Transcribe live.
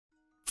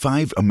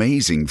5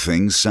 amazing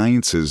things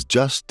science has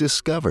just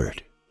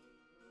discovered.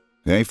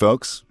 Hey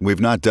folks, we've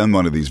not done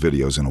one of these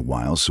videos in a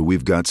while, so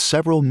we've got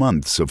several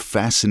months of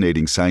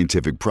fascinating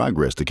scientific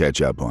progress to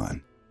catch up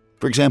on.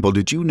 For example,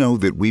 did you know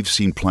that we've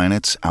seen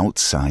planets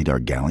outside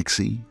our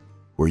galaxy?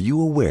 Were you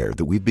aware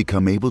that we've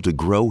become able to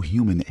grow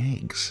human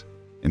eggs?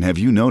 And have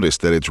you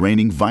noticed that it's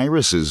raining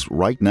viruses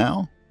right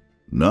now?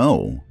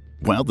 No?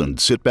 Well then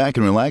sit back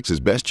and relax as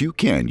best you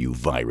can, you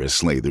virus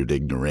slathered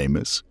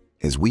ignoramus,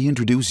 as we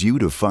introduce you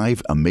to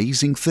 5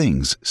 amazing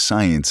things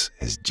science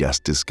has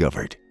just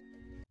discovered.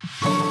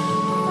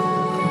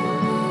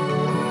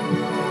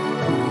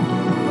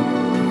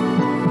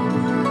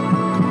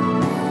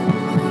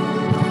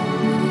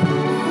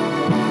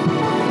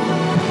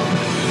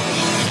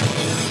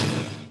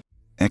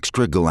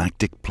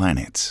 Extragalactic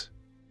planets.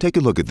 Take a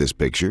look at this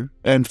picture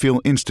and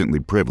feel instantly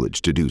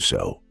privileged to do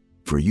so,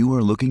 for you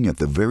are looking at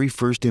the very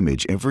first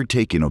image ever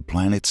taken of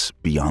planets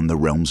beyond the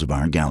realms of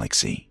our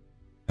galaxy.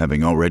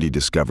 Having already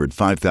discovered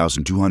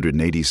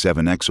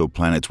 5,287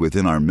 exoplanets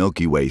within our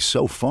Milky Way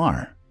so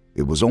far,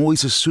 it was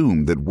always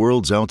assumed that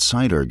worlds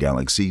outside our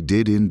galaxy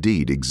did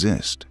indeed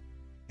exist.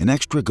 An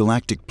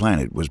extragalactic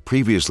planet was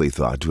previously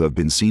thought to have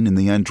been seen in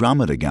the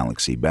Andromeda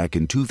galaxy back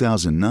in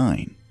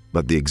 2009,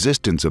 but the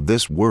existence of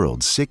this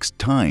world 6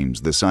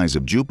 times the size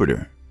of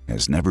Jupiter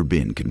has never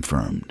been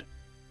confirmed.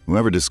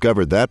 Whoever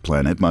discovered that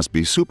planet must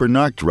be super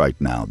narked right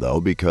now,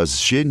 though, because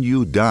Xin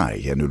Yu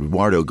Dai and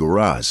Eduardo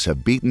Garas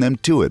have beaten them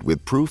to it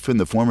with proof in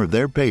the form of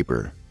their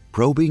paper,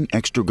 Probing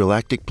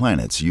Extragalactic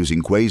Planets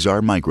Using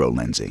Quasar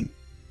Microlensing.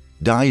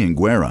 Dai and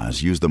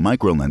Garas used the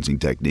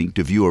microlensing technique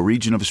to view a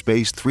region of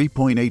space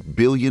 3.8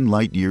 billion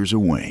light-years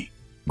away.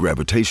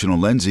 Gravitational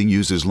lensing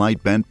uses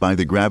light bent by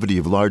the gravity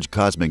of large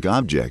cosmic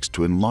objects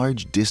to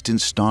enlarge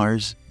distant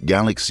stars,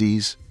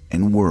 galaxies,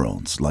 and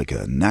worlds like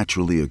a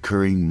naturally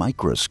occurring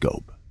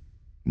microscope.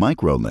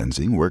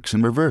 Microlensing works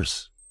in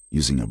reverse,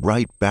 using a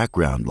bright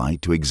background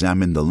light to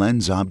examine the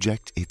lens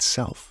object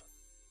itself.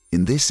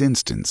 In this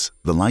instance,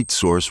 the light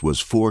source was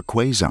 4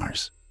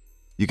 quasars.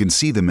 You can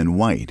see them in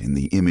white in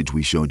the image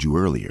we showed you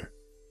earlier.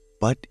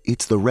 But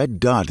it's the red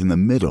dot in the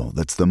middle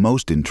that's the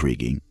most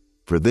intriguing,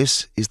 for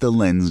this is the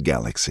lens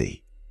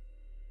galaxy.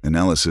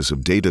 Analysis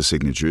of data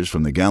signatures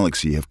from the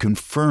galaxy have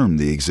confirmed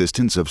the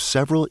existence of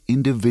several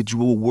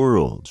individual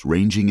worlds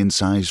ranging in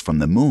size from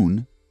the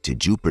Moon to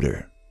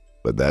Jupiter.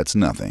 But that's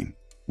nothing.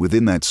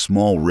 Within that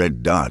small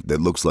red dot that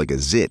looks like a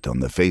zit on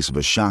the face of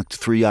a shocked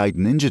 3-eyed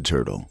ninja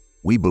turtle,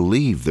 we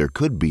believe there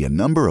could be a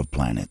number of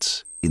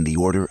planets in the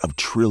order of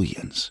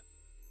trillions.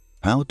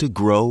 How to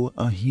grow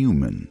a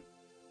human.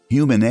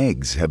 Human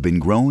eggs have been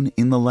grown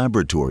in the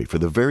laboratory for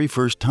the very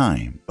first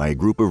time by a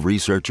group of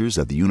researchers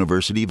at the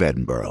University of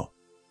Edinburgh.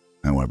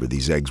 However,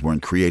 these eggs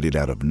weren't created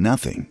out of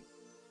nothing.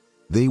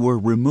 They were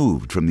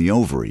removed from the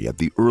ovary at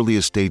the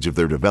earliest stage of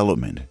their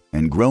development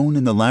and grown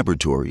in the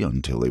laboratory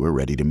until they were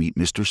ready to meet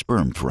Mr.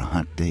 Sperm for a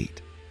hot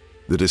date.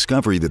 The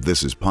discovery that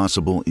this is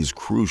possible is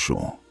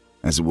crucial,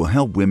 as it will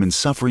help women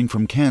suffering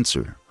from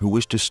cancer who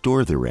wish to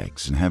store their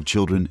eggs and have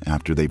children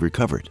after they've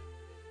recovered.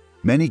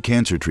 Many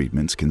cancer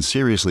treatments can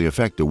seriously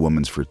affect a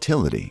woman's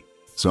fertility,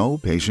 so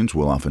patients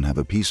will often have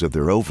a piece of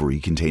their ovary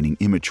containing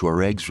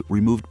immature eggs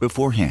removed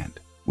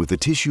beforehand, with the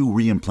tissue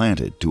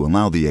reimplanted to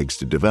allow the eggs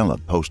to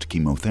develop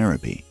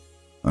post-chemotherapy.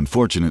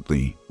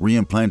 Unfortunately,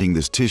 reimplanting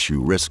this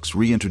tissue risks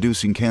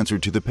reintroducing cancer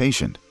to the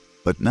patient,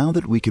 but now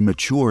that we can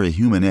mature a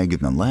human egg in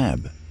the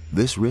lab,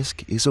 this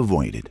risk is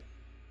avoided.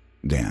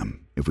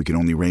 Damn, if we could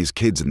only raise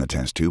kids in the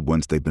test tube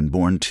once they've been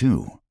born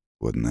too.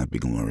 Wouldn't that be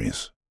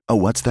glorious? Oh,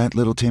 what's that,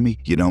 little Timmy?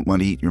 You don't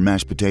want to eat your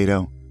mashed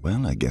potato?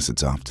 Well, I guess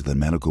it's off to the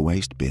medical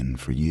waste bin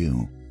for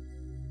you.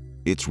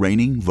 It's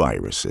raining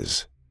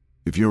viruses.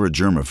 If you're a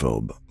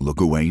germaphobe,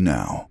 look away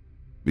now,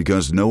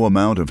 because no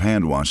amount of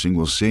hand washing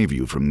will save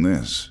you from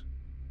this.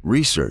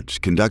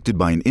 Research conducted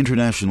by an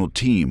international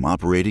team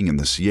operating in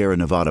the Sierra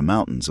Nevada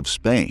mountains of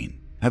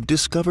Spain have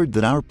discovered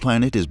that our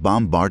planet is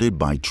bombarded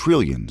by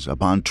trillions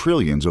upon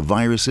trillions of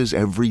viruses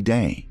every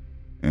day,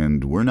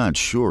 and we're not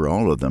sure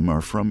all of them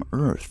are from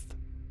Earth.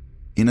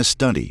 In a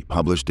study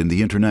published in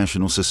the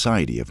International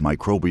Society of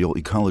Microbial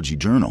Ecology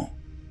journal,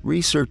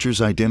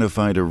 researchers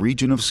identified a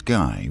region of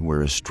sky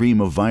where a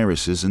stream of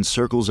viruses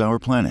encircles our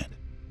planet.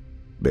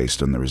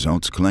 Based on the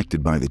results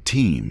collected by the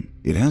team,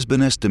 it has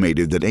been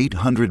estimated that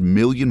 800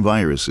 million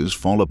viruses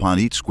fall upon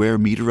each square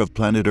meter of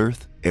planet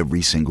Earth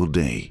every single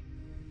day.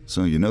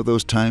 So you know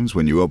those times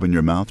when you open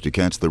your mouth to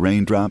catch the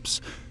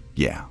raindrops?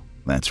 Yeah,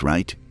 that's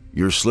right.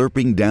 You're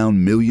slurping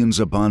down millions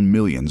upon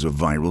millions of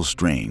viral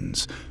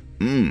strains.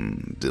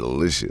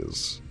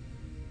 Delicious.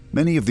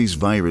 Many of these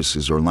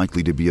viruses are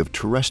likely to be of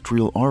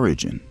terrestrial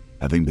origin,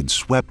 having been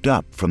swept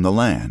up from the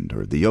land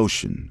or the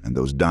ocean and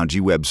those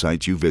dodgy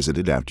websites you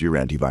visited after your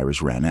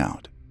antivirus ran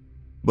out.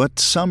 But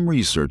some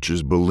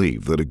researchers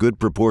believe that a good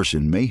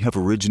proportion may have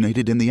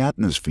originated in the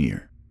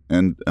atmosphere,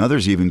 and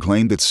others even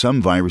claim that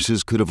some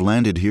viruses could have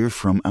landed here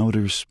from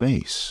outer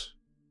space.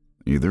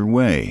 Either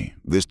way,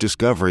 this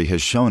discovery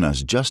has shown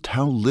us just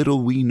how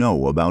little we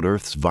know about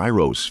Earth's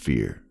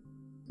virosphere.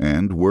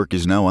 and work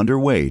is now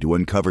underway to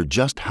uncover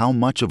just how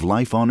much of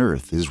life on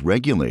Earth is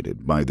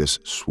regulated by this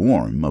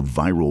swarm of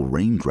viral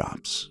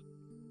raindrops.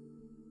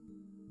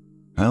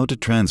 How to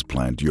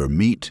transplant your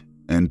meat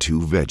and 2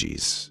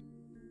 veggies.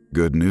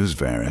 Good news,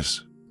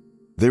 Varys.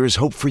 There is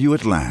hope for you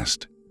at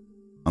last.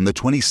 On the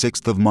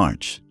 26th of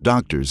March,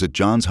 doctors at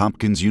Johns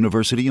Hopkins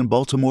University in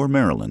Baltimore,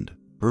 Maryland,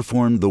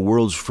 performed the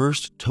world's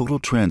first total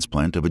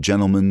transplant of a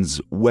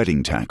gentleman's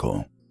wedding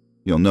tackle.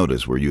 You'll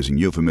notice we're using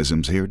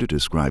euphemisms here to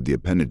describe the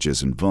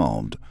appendages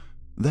involved.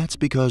 That's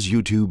because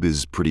YouTube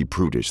is pretty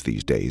prudish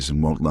these days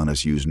and won't let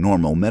us use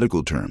normal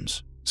medical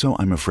terms, so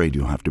I'm afraid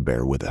you'll have to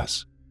bear with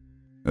us.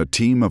 A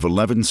team of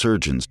 11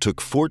 surgeons took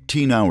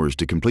 14 hours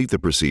to complete the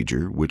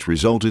procedure, which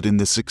resulted in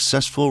the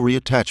successful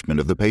reattachment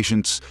of the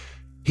patient's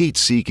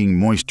heat-seeking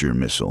moisture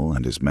missile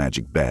and his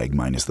magic bag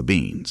minus the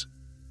beans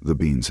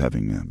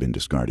having been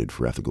discarded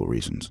for ethical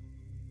reasons.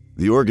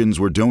 The organs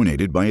were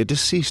donated by a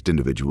deceased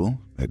individual,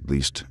 at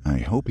least I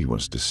hope he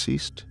was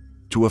deceased,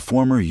 to a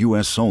former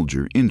U.S.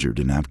 soldier injured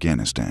in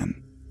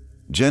Afghanistan.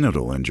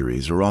 Genital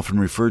injuries are often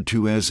referred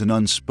to as an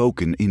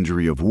unspoken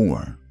injury of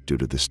war due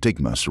to the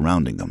stigma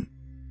surrounding them.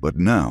 But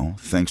now,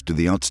 thanks to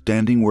the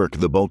outstanding work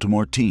of the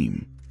Baltimore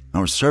team,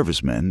 our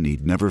servicemen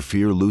need never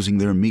fear losing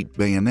their meat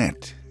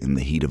bayonet in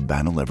the heat of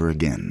battle ever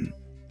again.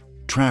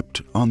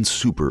 Trapped on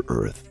Super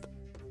Earth.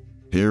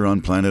 Here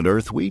on planet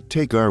Earth, we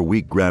take our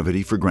weak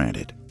gravity for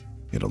granted.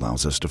 It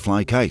allows us to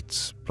fly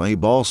kites, play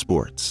ball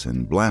sports,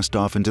 and blast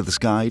off into the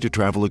sky to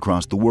travel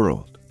across the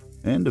world,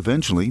 and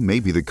eventually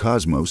maybe the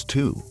cosmos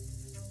too.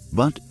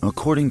 But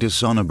according to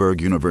Sonneberg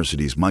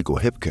University's Michael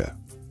Hipka,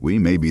 we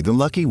may be the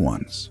lucky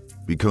ones,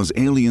 because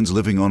aliens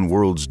living on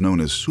worlds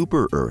known as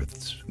super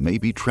Earths may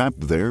be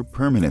trapped there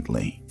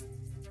permanently.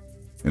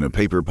 In a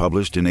paper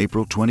published in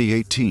April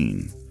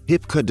 2018,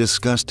 Hipka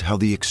discussed how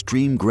the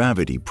extreme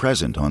gravity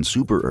present on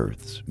super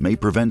Earths may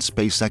prevent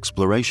space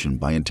exploration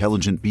by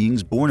intelligent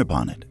beings born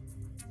upon it.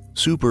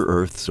 Super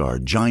Earths are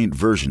giant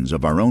versions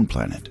of our own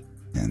planet,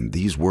 and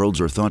these worlds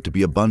are thought to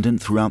be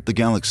abundant throughout the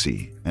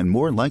galaxy and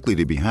more likely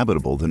to be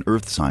habitable than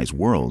Earth-sized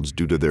worlds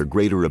due to their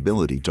greater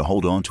ability to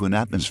hold on to an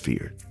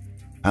atmosphere.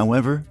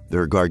 However,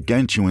 their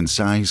gargantuan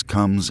size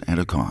comes at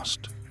a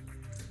cost.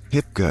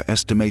 Hipka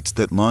estimates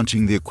that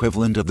launching the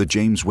equivalent of the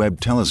James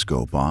Webb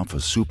Telescope off a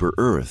super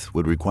Earth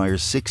would require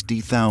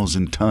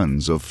 60,000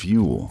 tons of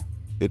fuel.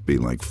 It'd be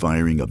like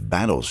firing a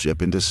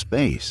battleship into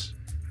space.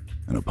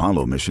 An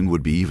Apollo mission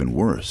would be even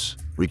worse,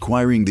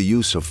 requiring the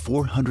use of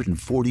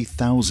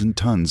 440,000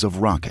 tons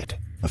of rocket,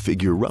 a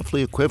figure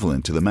roughly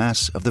equivalent to the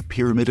mass of the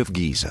Pyramid of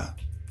Giza.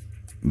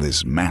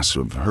 This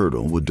massive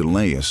hurdle would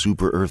delay a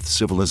super-Earth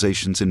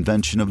civilization's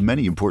invention of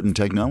many important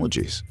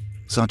technologies,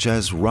 such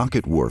as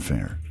rocket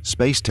warfare,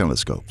 space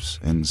telescopes,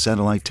 and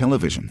satellite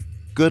television.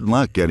 Good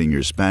luck getting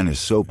your Spanish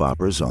soap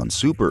operas on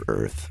Super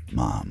Earth,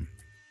 Mom.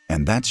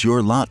 And that's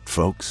your lot,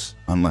 folks,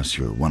 unless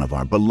you're one of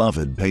our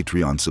beloved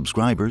Patreon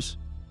subscribers,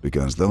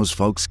 because those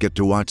folks get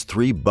to watch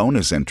 3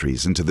 bonus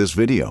entries into this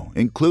video,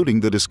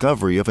 including the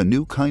discovery of a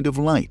new kind of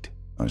light,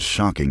 a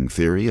shocking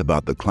theory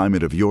about the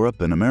climate of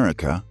Europe and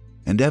America,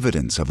 and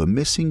evidence of a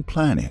missing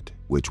planet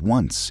which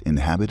once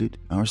inhabited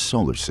our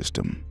solar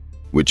system,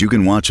 which you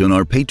can watch on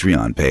our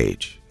Patreon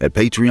page at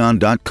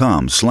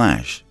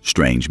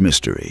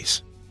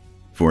patreon.com/strangemysteries.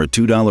 For a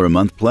 $2 a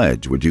month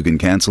pledge, which you can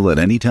cancel at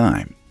any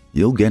time,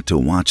 you'll get to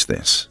watch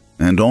this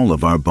and all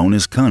of our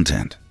bonus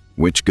content,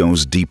 which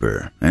goes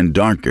deeper and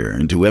darker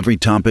into every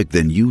topic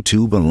than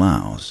YouTube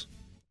allows.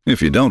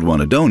 If you don't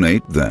want to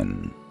donate,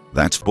 then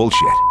that's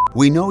bullshit.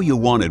 We know you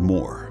wanted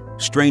more.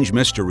 Strange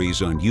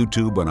Mysteries on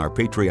YouTube and our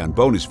Patreon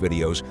bonus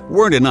videos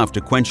weren't enough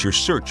to quench your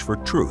search for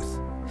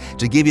truth,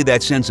 to give you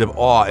that sense of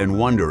awe and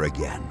wonder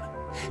again,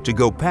 to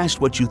go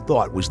past what you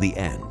thought was the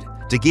end,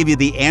 to give you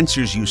the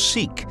answers you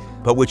seek,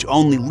 but which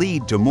only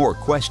lead to more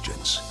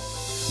questions.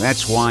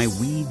 That's why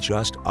we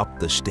just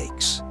upped the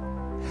stakes.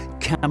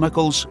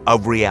 Chemicals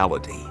of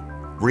reality.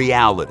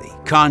 Reality,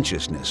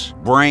 consciousness,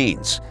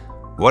 brains.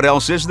 What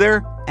else is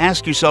there?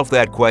 Ask yourself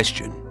that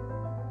question.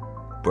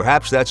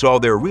 Perhaps that's all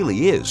there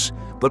really is,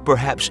 but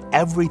perhaps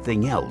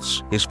everything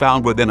else is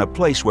found within a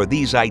place where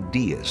these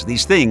ideas,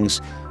 these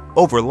things,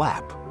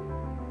 overlap.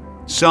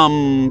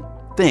 Some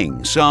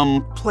thing,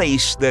 some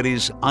place that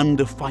is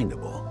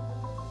undefinable.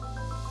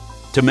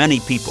 To many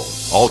people,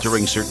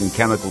 altering certain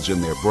chemicals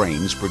in their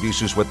brains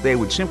produces what they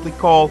would simply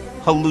call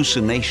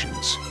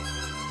hallucinations.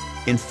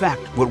 In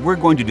fact, what we're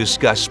going to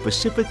discuss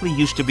specifically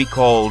used to be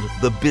called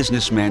the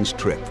businessman's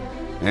trip,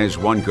 as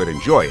one could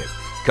enjoy it.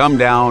 Come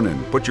down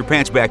and put your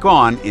pants back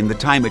on in the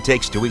time it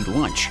takes to eat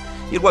lunch.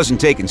 It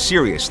wasn't taken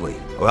seriously,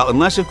 well,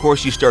 unless of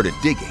course you started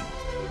digging.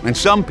 And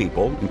some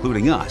people,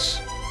 including us,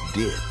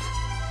 did.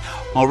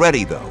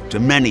 Already though, to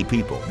many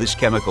people, this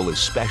chemical is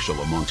special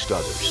amongst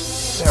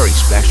others. Very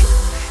special.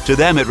 To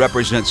them it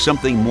represents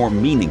something more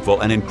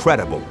meaningful and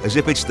incredible, as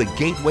if it's the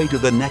gateway to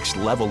the next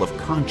level of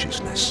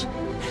consciousness.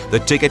 The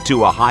ticket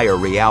to a higher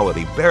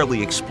reality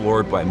barely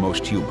explored by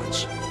most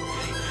humans.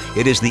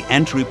 It is the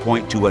entry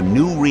point to a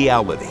new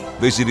reality,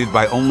 visited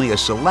by only a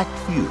select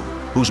few,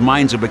 whose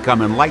minds have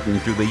become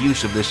enlightened through the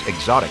use of this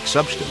exotic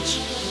substance.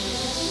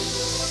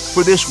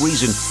 For this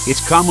reason,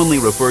 it's commonly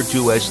referred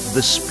to as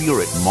the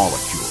spirit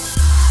molecule.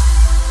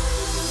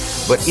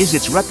 But is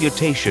its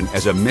reputation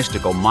as a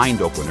mystical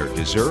mind-opener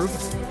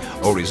deserved?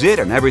 Or is it,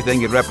 and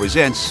everything it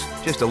represents,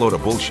 just a load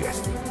of bullshit?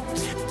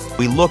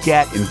 We look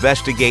at,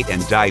 investigate,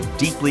 and dive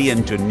deeply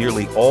into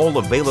nearly all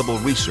available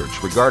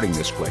research regarding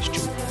this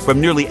question,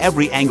 from nearly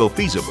every angle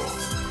feasible.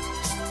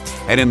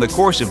 And in the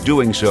course of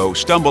doing so,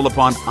 stumble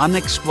upon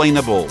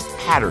unexplainable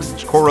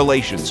patterns,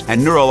 correlations,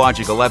 and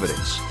neurological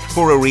evidence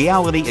for a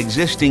reality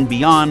existing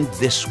beyond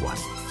this one.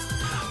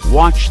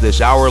 Watch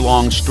this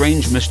hour-long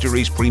Strange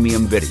Mysteries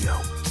premium video,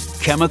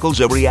 Chemicals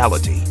of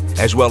Reality,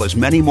 as well as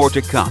many more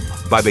to come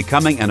by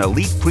becoming an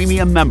elite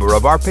premium member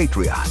of our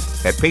Patreon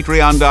at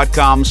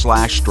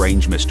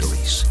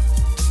patreon.com/strangemysteries.